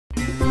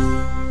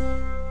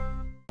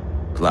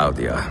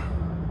Claudia.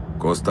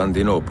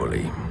 Constantinople,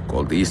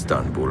 called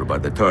Istanbul by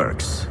the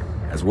Turks,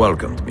 has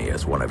welcomed me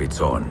as one of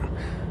its own.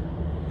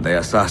 The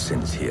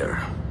assassins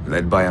here,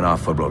 led by an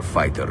affable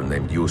fighter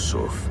named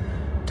Yusuf,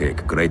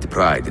 take great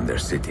pride in their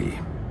city.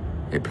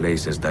 A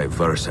place as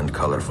diverse and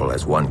colorful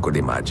as one could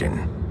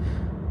imagine.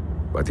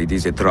 But it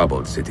is a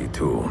troubled city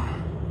too.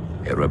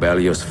 A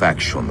rebellious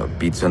faction of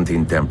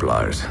Byzantine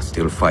Templars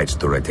still fights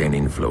to retain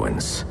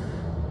influence.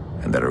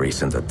 And their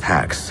recent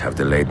attacks have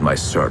delayed my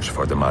search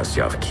for the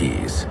Masyaf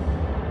keys.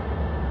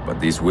 But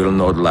this will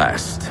not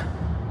last.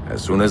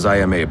 As soon as I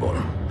am able,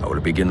 I will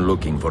begin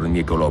looking for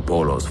Nicolo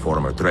Polo's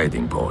former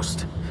trading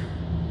post,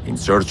 in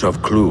search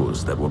of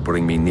clues that will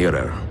bring me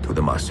nearer to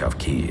the Masyaf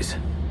keys.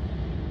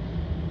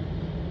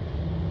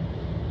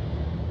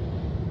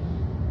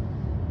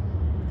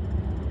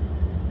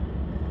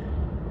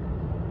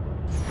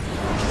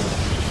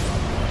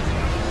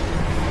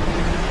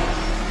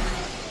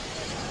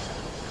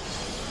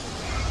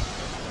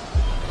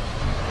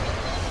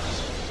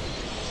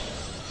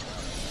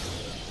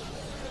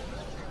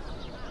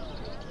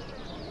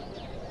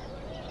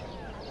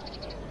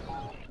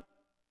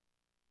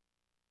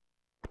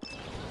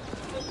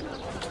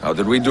 How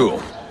did we do?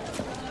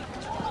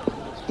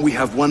 We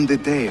have won the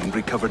day and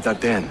recovered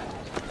Ardennes.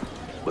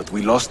 But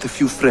we lost a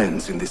few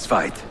friends in this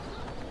fight.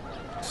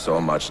 So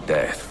much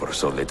death for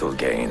so little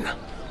gain.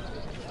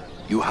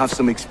 You have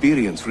some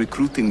experience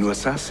recruiting new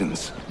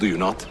assassins, do you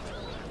not?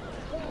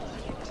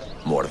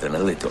 More than a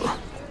little.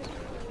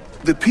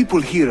 The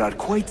people here are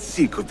quite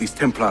sick of these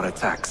Templar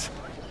attacks.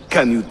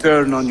 Can you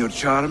turn on your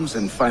charms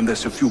and find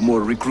us a few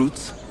more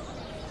recruits?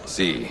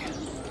 See,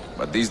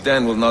 but these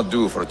den will not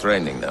do for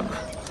training them.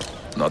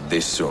 Not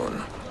this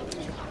soon.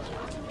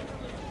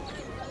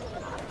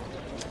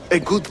 A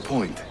good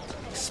point.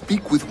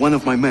 Speak with one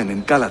of my men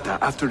in Galata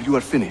after you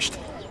are finished.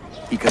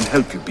 He can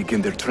help you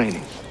begin their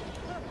training.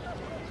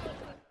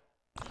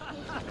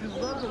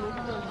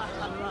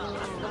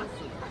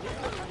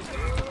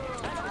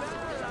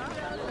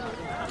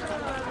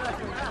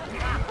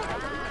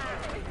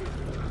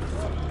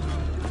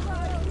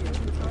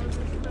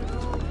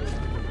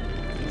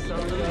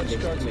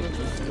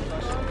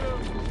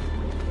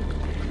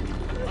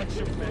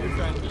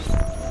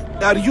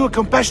 Are you a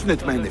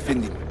compassionate man,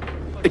 Effendi?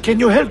 Can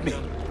you help me?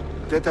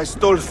 That I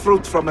stole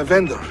fruit from a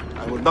vendor,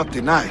 I will not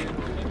deny.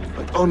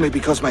 But only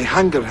because my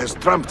hunger has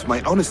trumped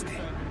my honesty.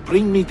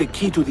 Bring me the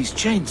key to these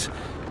chains,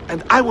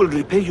 and I will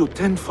repay you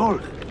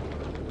tenfold.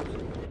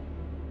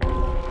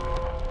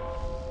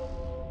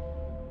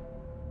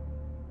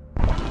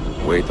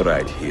 Wait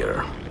right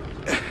here.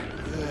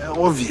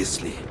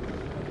 Obviously.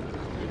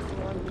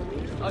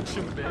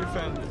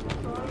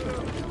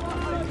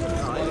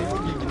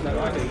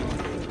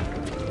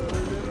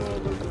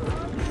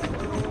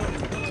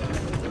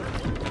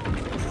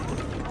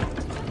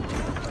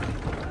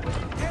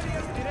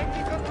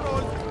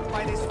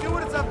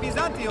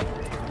 Byzantium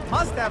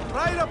must have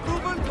prior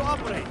approval to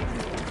operate.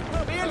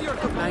 Failure to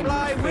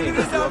comply will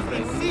result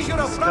in seizure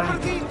of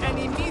property and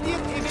immediate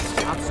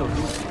eviction.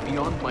 Absolutely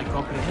beyond my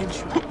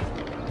comprehension.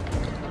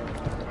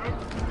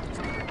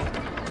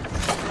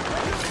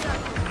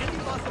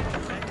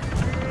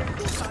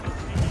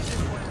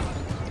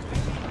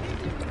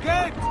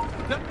 Get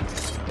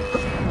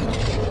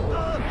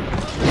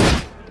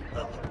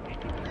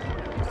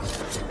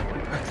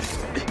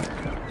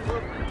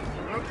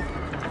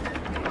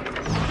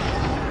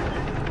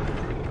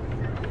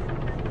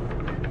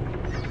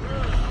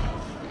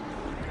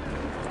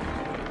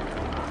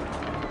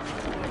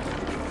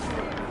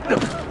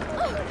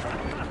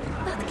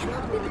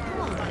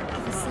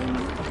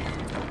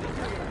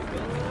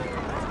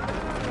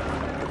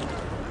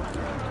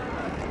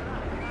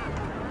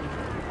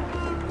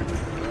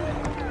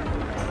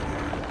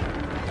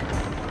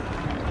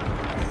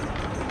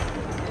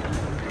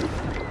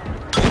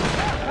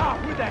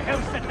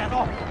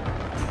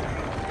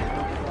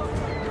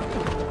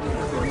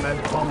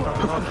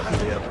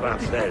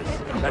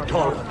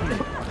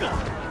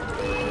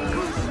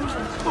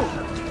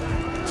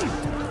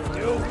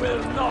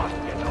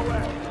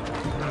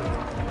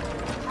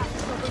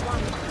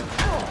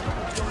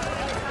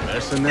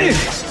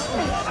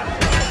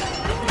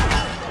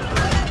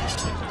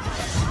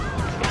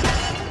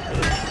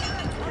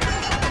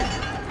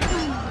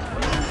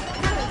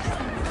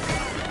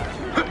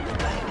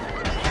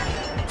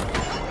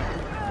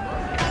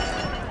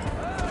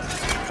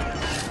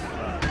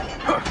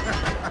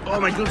Oh,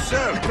 my good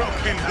sir.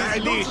 I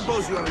don't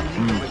suppose you are in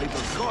need of a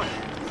little coin.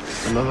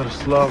 Another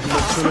Slav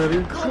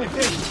mercenary?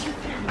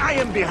 I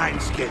am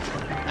behind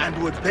schedule,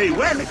 and would pay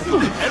well if you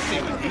could help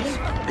me with these.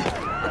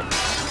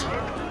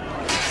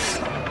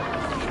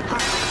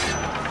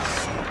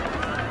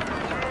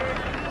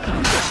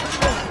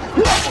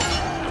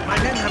 My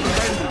men have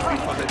abandoned me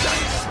for the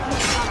dice,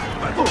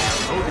 but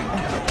holding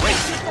cannot wait.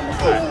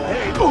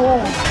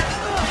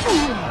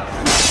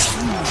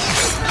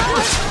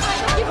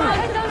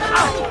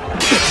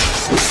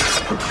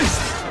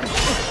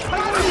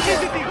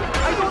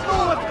 I don't know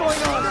what's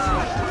going on.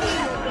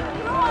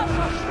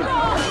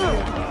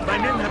 My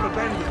men have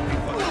abandoned me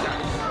for the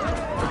dice.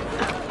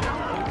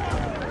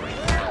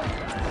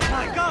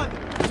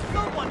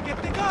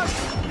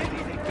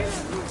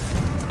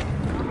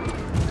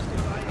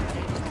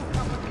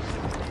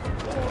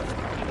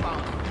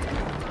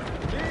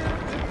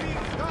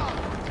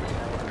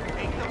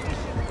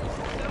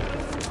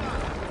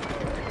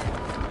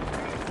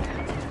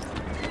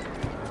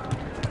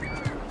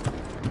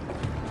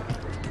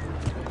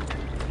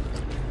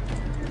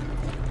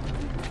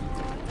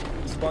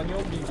 İspanyol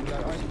bilgiler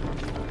aynı.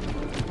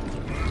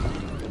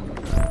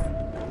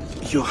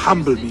 You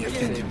humble me,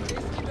 Effendim.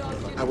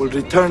 I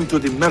will return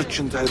to the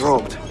merchant I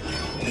robbed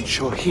and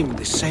show him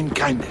the same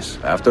kindness.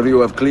 After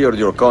you have cleared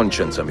your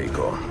conscience,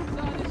 amigo,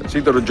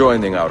 consider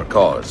joining our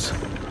cause.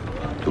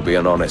 To be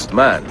an honest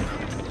man,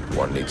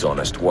 one needs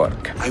honest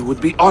work. I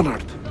would be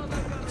honored.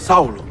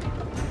 Saulo,